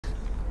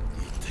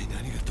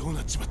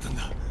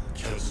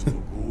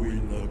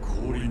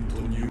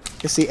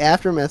It's the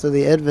aftermath of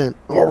the advent.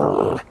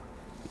 No.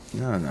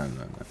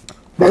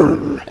 I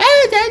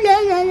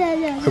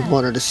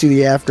wanted to see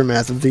the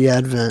aftermath of the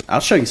advent. I'll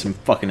show you some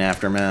fucking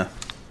aftermath.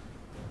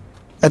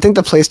 I think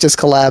the place just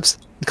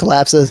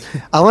collapses.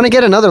 I want to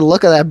get another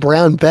look at that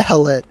brown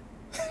bellet.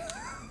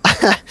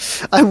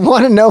 I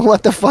want to know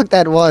what the fuck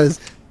that was.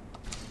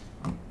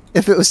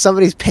 If it was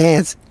somebody's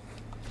pants.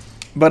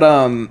 But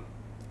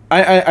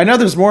I know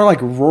there's more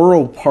like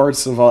rural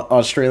parts of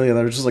Australia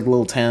that are just like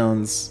little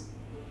towns.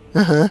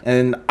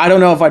 And I don't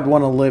know if I'd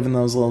want to live in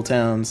those little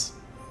towns.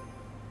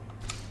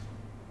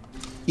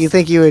 You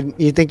think you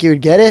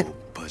would get it?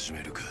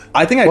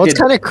 I think I Well, it's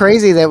kind of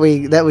crazy that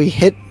we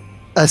hit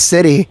a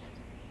city.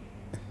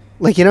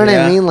 Like, you know what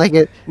I mean? Like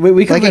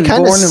we could have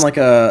been born in like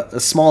a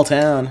small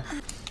town.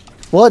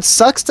 Well, it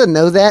sucks to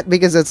know that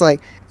because it's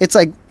like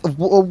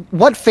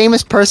what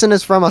famous person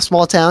is from a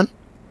small town?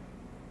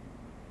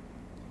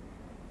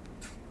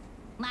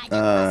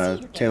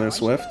 Taylor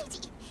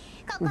Swift.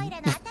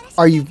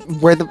 Are you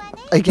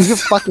are you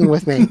fucking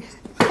with me?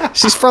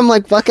 She's from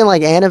like fucking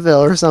like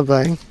Annabelle or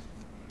something.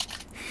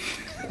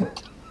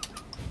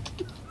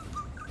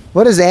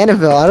 What is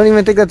Annabelle? I don't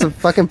even think that's a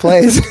fucking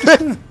place.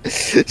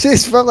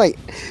 She's from like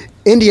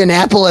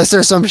Indianapolis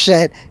or some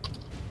shit.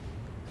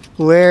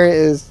 Where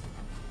is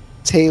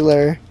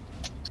Taylor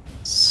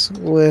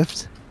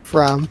Swift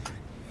from?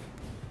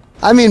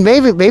 I mean,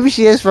 maybe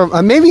she is from.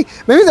 Maybe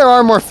there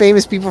are more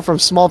famous people from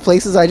small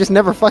places. I just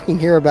never fucking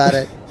hear about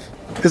it.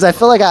 Because I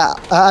feel like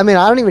I mean,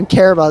 I don't even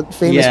care about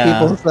famous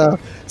people.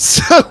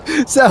 So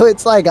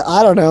it's like,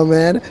 I don't know,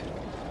 man.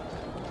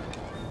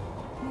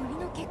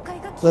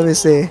 Let me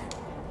see.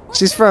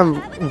 She's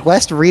from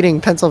West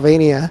Reading,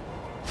 Pennsylvania.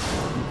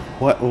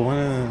 What?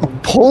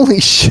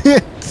 Holy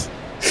shit!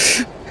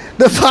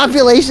 The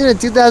population in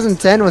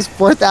 2010 was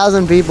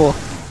 4,000 people.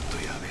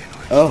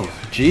 Oh,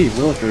 gee,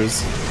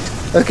 willikers.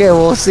 Okay,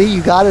 well, see,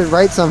 you got it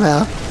right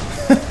somehow.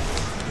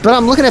 But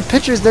I'm looking at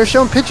pictures. They're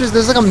showing pictures.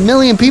 There's like 1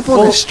 million people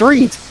in the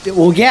street.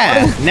 Well,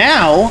 yeah,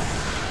 now.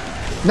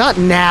 Not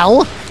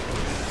now.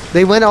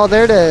 They went all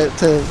there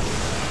to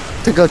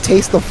go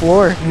taste the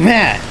floor.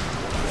 Matt.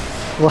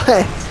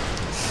 What?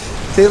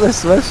 Taylor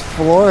Swift's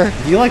floor.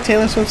 Do you like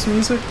Taylor Swift's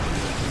music?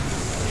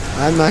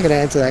 I'm not gonna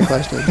answer that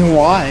question.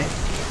 Why?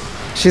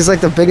 She's like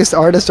the biggest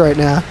artist right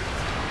now.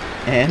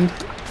 And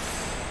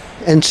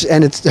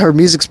it's her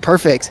music's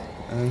perfect.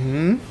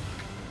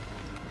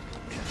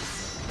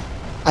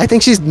 I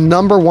think she's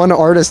 #1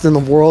 artist in the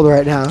world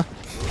right now.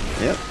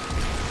 Yep.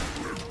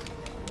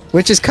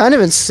 Which is kind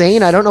of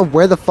insane. I don't know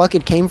where the fuck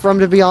it came from,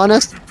 to be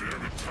honest. She's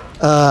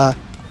not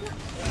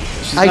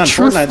in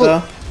Fortnite,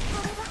 though.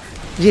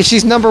 Yeah,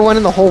 she's #1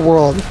 in the whole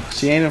world.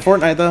 She ain't in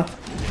Fortnite, though.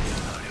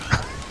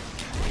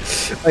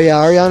 Oh yeah,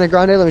 Ariana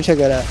Grande? Let me check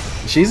that out.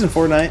 She's in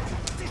Fortnite.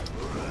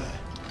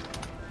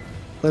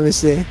 Let me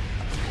see.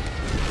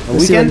 A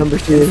Weekend in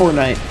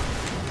Fortnite.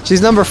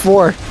 She's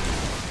 #4.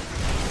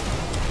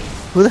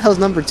 Who the hell's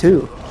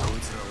 #2?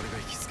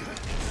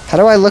 How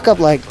do I look up,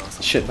 like,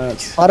 Shit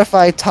nuts.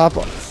 Spotify top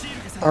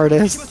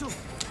artist?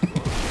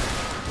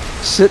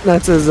 Shit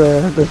nuts is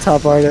the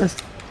top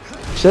artist.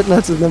 Shit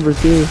nuts is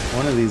 #2.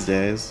 One of these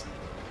days.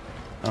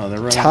 Oh, they're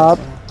running. Top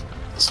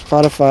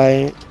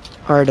Spotify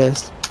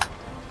artist.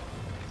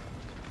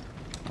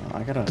 Oh,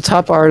 I gotta. The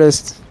top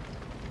artist.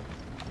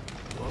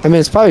 I mean,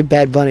 it's probably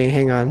Bad Bunny.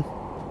 Hang on.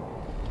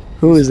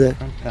 Who is it?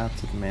 Path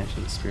to the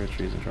mansion, the spirit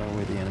trees, and draw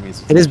away the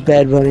enemies. It is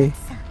Bad Bunny.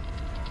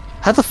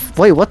 How the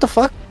wait? What the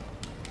fuck?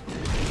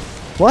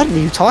 What are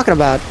you talking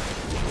about?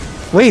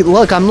 Wait,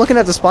 look, I'm looking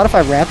at the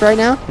Spotify Wrapped right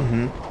now.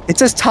 It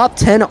says top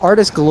 10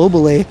 artists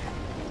globally.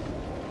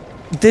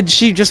 Did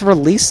she just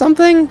release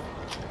something?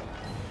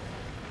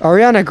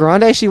 Ariana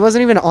Grande? She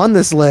wasn't even on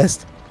this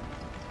list.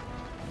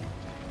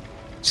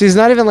 She's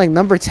not even like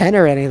 #10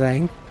 or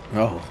anything.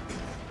 Oh.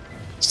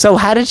 So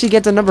how did she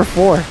get to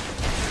 #4?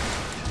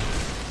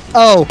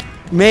 Oh,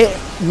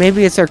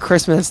 maybe it's her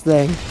Christmas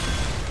thing.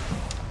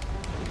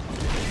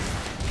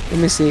 Let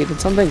me see. Did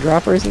something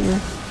drop recently?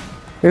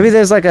 Maybe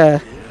there's like a...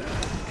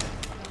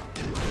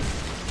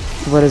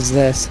 What is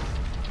this?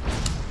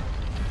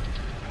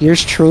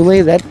 Yours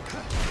truly? That...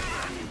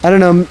 I don't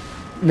know.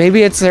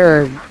 Maybe it's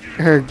her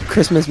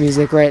Christmas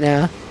music right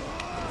now.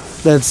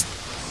 That's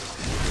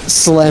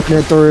slapping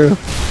it through.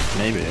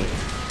 Maybe.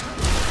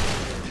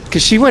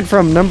 Because she went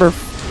from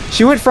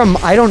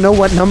I don't know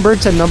what number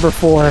to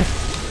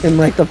 #4 in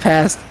like the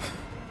past.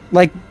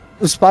 Like,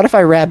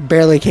 Spotify Wrapped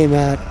barely came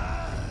out.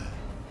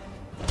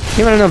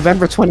 Came out on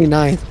November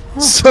 29th.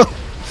 So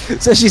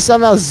she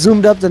somehow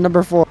zoomed up to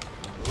 #4.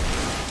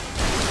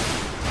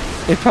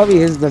 It probably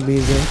is the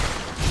music.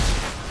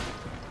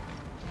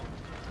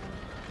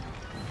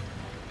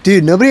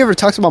 Dude, nobody ever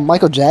talks about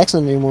Michael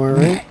Jackson anymore,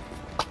 right?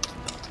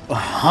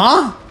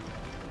 Huh?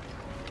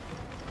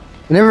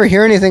 I never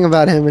hear anything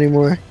about him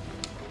anymore.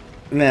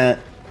 Nah.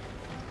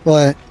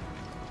 What?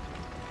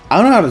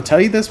 I don't know how to tell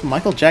you this, but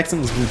Michael Jackson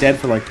has been dead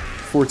for like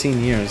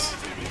 14 years.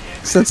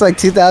 Since like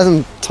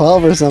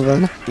 2012 or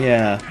something.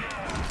 Yeah.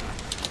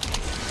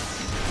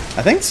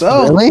 I think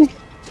so. Really?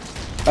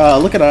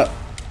 Look it up.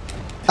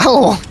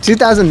 Oh,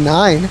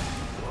 2009.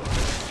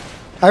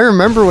 I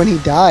remember when he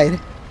died.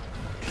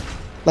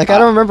 Like, I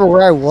don't remember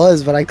where I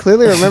was, but I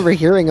clearly remember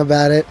hearing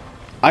about it.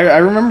 I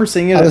remember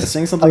seeing it.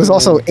 Seeing something. I was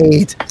also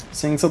 8.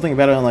 Seeing something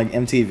about it on like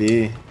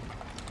MTV.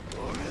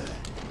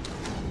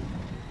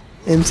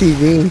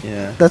 MTV.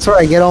 Yeah. That's where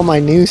I get all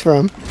my news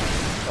from.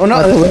 Oh no,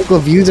 my political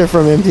views are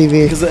from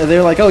MTV. Because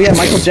they're like, oh yeah,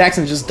 Michael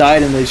Jackson just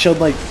died, and they showed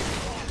like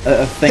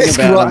a thing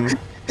about him.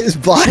 His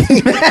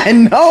body.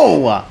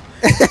 No.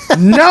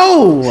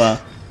 No.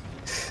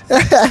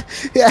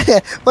 Yeah.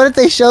 What if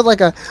they showed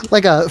like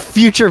a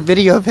future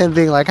video of him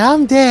being like,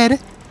 I'm dead.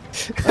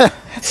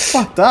 That's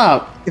fucked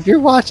up. If you're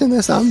watching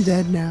this, I'm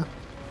dead now.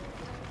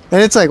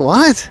 And it's like,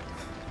 what?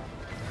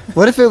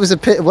 What if it was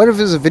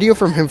a video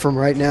from him from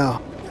right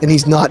now, and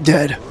he's not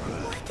dead? How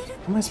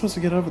am I supposed to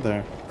get over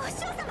there?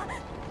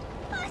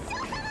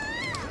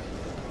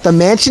 The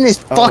mansion is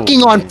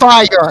fucking on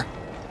fire.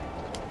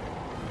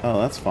 Oh,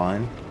 that's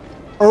fine.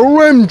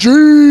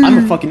 OMG!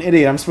 I'm a fucking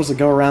idiot. I'm supposed to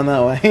go around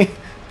that way.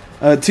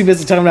 Too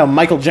busy talking about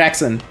Michael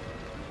Jackson.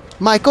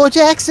 Michael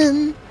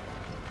Jackson.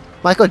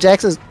 Michael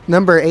Jackson's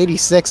number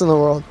 86 in the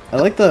world. I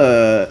like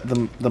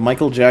the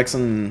Michael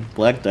Jackson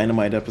Black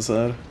Dynamite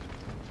episode.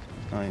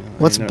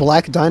 What's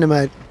Black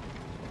Dynamite?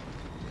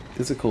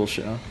 It's a cool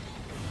show.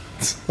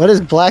 What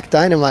is Black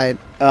Dynamite?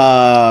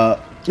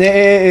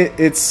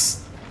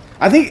 It's.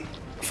 I think.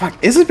 Fuck.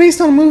 Is it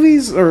based on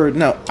movies or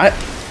no? I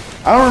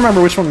don't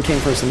remember which one came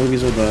first, the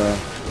movies or the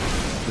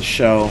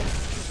show.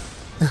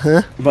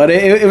 Uh-huh. But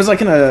it was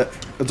like an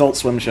Adult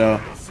Swim show.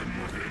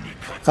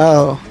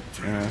 Oh.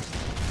 Yeah.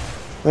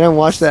 I didn't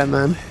watch that,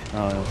 man.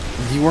 Oh,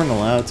 you weren't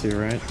allowed to,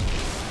 right?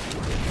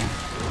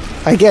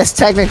 I guess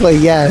technically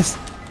yes.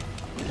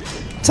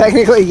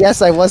 Technically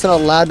yes, I wasn't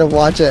allowed to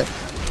watch it.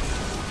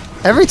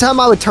 Every time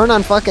I would turn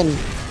on fucking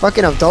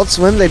Adult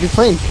Swim, they'd be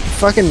playing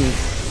fucking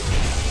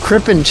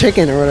Crippin'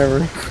 Chicken or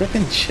whatever.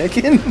 Crippin'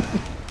 Chicken?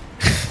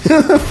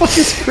 What the fuck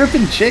is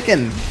Crippin'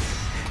 Chicken?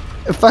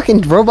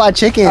 Fucking Robot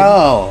Chicken.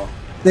 Oh.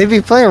 They'd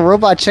be playing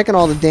Robot Chicken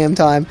all the damn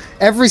time.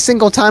 Every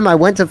single time I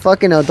went to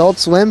fucking Adult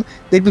Swim,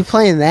 they'd be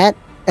playing that,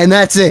 and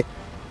that's it.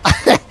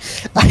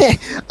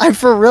 I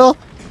for real,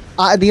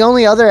 the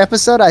only other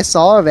episode I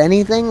saw of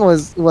anything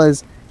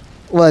was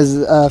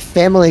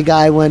Family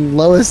Guy when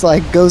Lois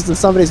like goes to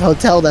somebody's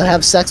hotel to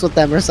have sex with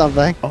them or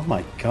something. Oh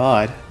my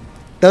god.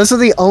 Those are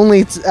the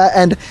only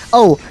and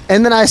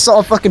then I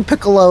saw fucking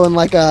Piccolo in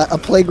like a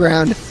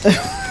playground.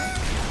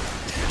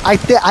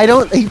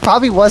 He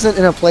probably wasn't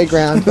in a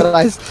playground, but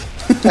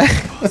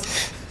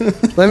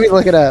let me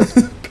look it up.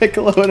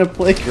 Piccolo in a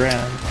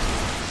playground.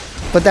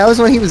 But that was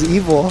when he was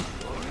evil.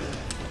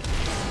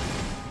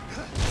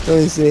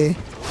 Let me see.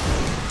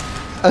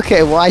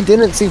 Okay, well I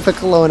didn't see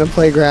Piccolo in a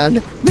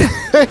playground.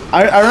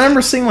 I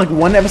remember seeing like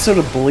one episode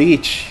of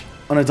Bleach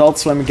on Adult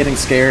Swim and getting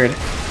scared.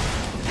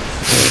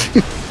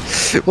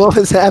 What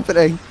was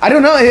happening? I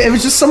don't know. It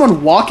was just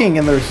someone walking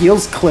and their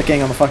heels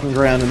clicking on the fucking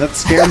ground, and that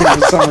scared me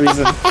for some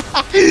reason.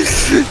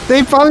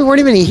 They probably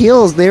weren't even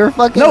heels. They were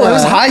fucking. No, it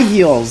was high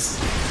heels.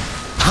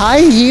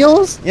 High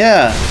heels?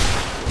 Yeah.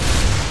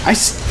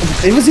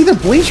 It was either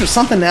Bleach or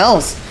something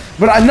else.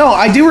 But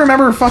I do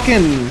remember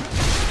fucking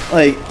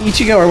like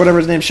Ichigo or whatever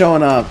his name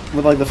showing up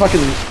with like the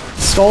fucking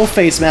skull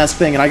face mask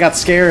thing, and I got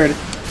scared.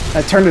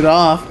 I turned it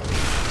off.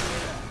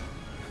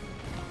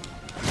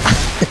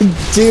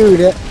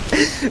 Dude,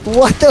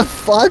 what the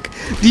fuck?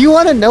 Do you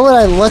want to know what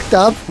I looked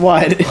up?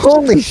 What?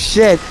 Holy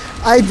shit.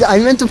 I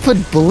meant to put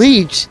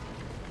Bleach.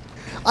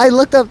 I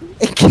looked up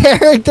a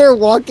character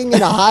walking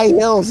in high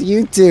heels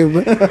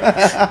YouTube.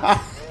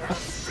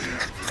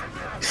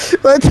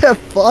 What the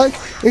fuck?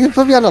 You can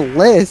put me on a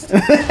list.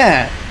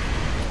 I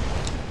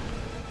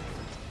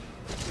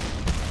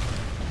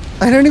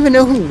don't even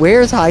know who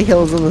wears high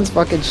heels in this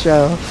fucking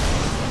show.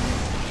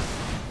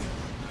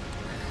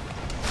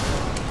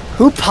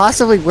 Who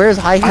possibly wears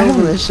high heels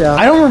in this show?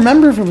 I don't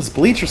remember if it was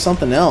Bleach or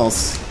something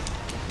else.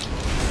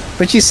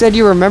 But you said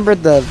you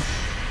remembered the...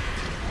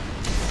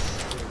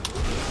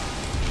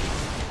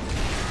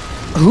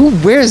 Who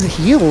wears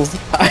heels?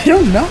 I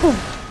don't know.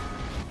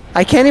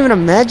 I can't even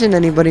imagine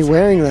anybody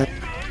wearing that.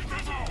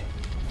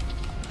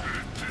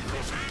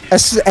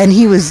 And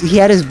he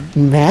had his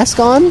mask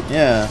on?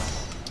 Yeah.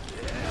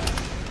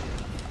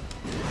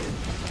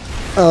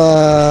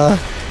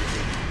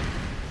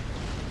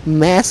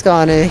 Mask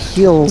on and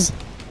heels.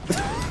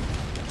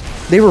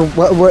 They were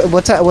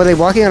were they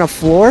walking on a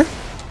floor?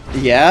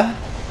 Yeah.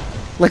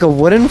 Like a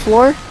wooden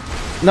floor?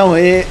 No,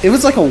 it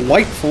was like a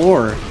white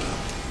floor.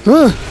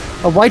 Huh.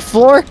 A white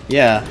floor?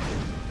 Yeah.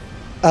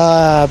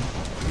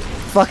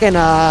 Fucking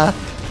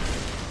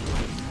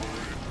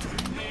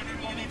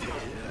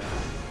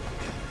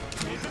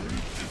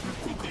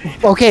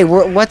Okay,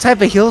 what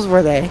type of heels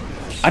were they?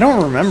 I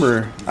don't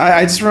remember.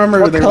 I just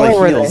remember What they were color like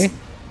were heels. they?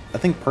 I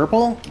think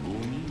purple.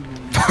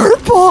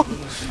 Purple?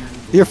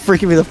 You're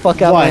freaking me the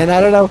fuck out, Why? man. I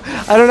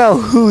don't know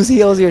whose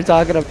heels you're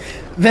talking about.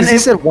 Then you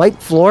said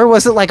white floor?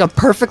 Was it like a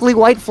perfectly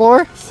white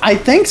floor? I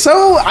think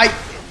so.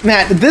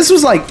 Matt, this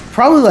was like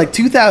probably like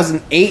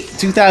 2008,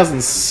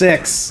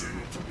 2006.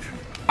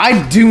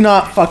 I do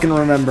not fucking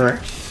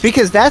remember.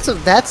 Because that's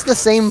the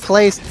same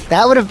place.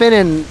 That would have been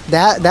in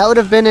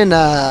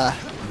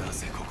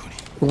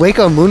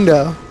Waco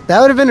Mundo. That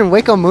would have been in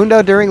Waco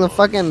Mundo during the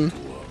fucking.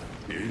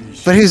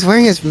 But he was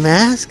wearing his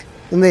mask.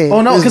 And they,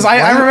 oh no, because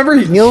I remember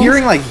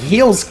hearing like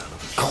heels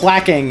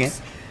clacking,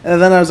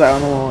 and then I was like, I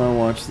don't want to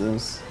watch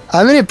this.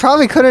 I mean, it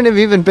probably couldn't have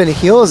even been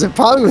heels. It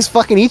probably was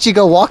fucking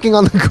Ichigo walking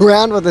on the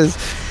ground with his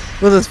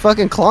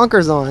fucking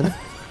clonkers on.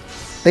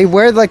 They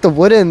wear like the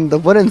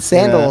wooden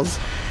sandals.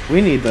 Yeah,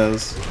 we need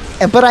those.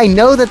 But I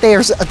know that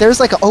there's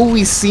like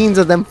always scenes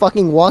of them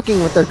fucking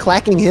walking with their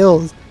clacking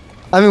heels.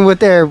 I mean, with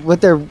their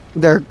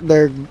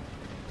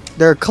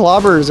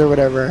clobbers or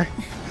whatever.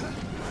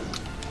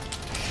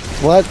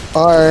 What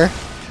are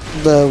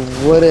the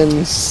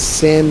wooden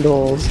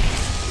sandals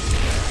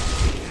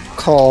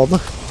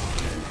called?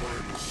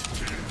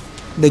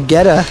 The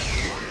Geta.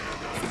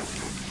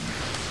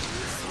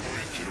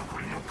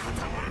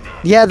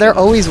 Yeah, they're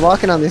always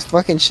walking on these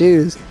fucking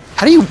shoes.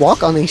 How do you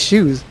walk on these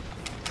shoes?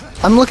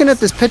 I'm looking at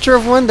this picture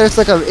of one. There's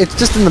like it's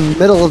just in the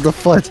middle of the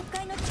foot.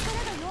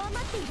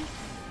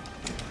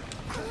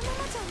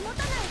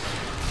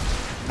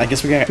 I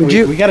guess we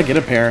gotta get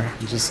a pair.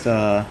 Just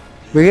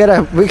we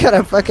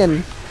gotta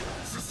fucking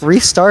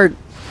restart.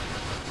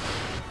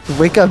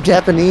 Wake up,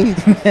 Japanese.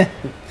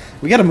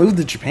 We gotta move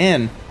to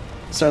Japan.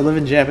 Start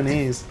living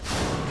Japanese.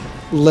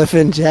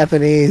 Living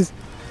Japanese.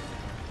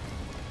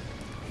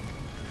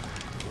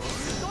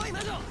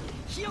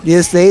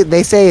 Yes,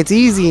 they say it's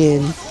easy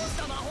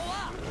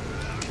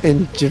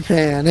in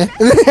Japan.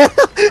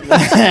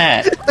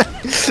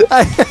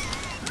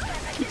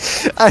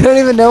 I don't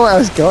even know where I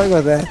was going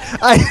with that.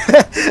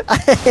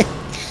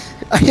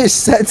 I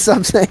just said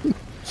something.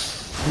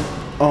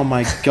 Oh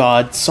my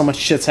god, so much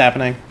shit's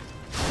happening.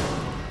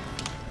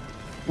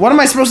 What am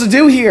I supposed to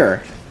do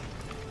here?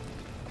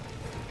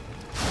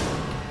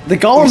 The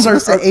golems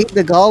are ate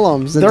the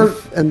golems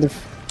and the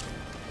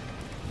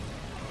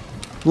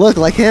look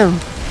like him.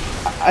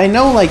 I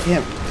know, like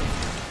him.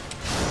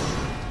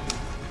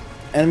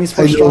 Enemies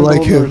push strong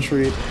like golem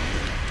retreat.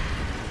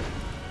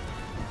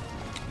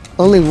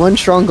 Only one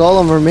strong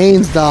golem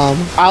remains, Dom.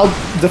 I'll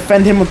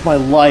defend him with my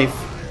life.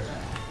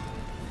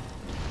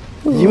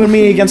 You and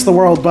me against the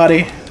world,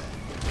 buddy.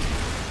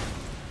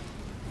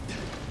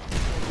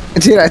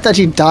 Dude, I thought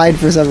you died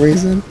for some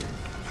reason.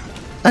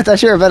 I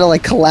thought you were about to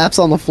like collapse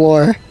on the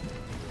floor.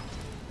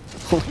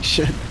 Holy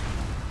shit.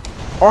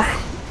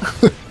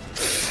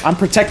 I'm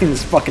protecting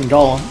this fucking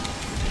golem.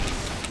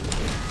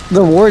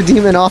 The war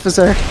demon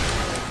officer.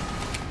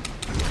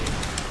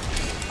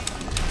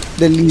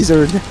 The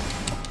lizard.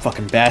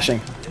 Fucking bashing.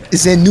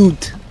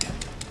 Zenut.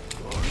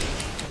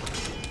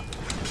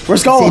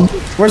 Where's Golem?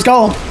 Where's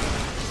Golem?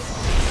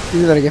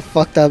 You better get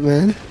fucked up,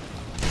 man. It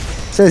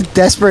says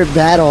desperate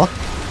battle.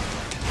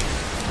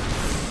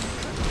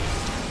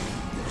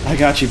 I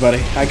got you,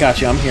 buddy. I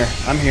got you. I'm here.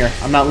 I'm here.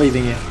 I'm not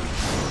leaving you.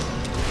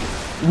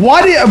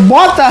 What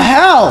the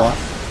hell?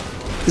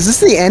 Is this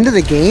the end of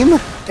the game?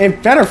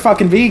 It better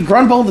fucking be.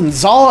 Grunbold and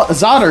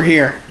Zod are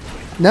here.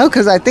 No,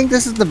 because I think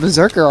this is the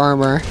Berserker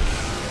armor.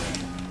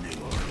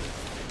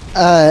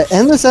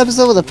 End this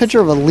episode with a picture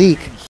of a leak.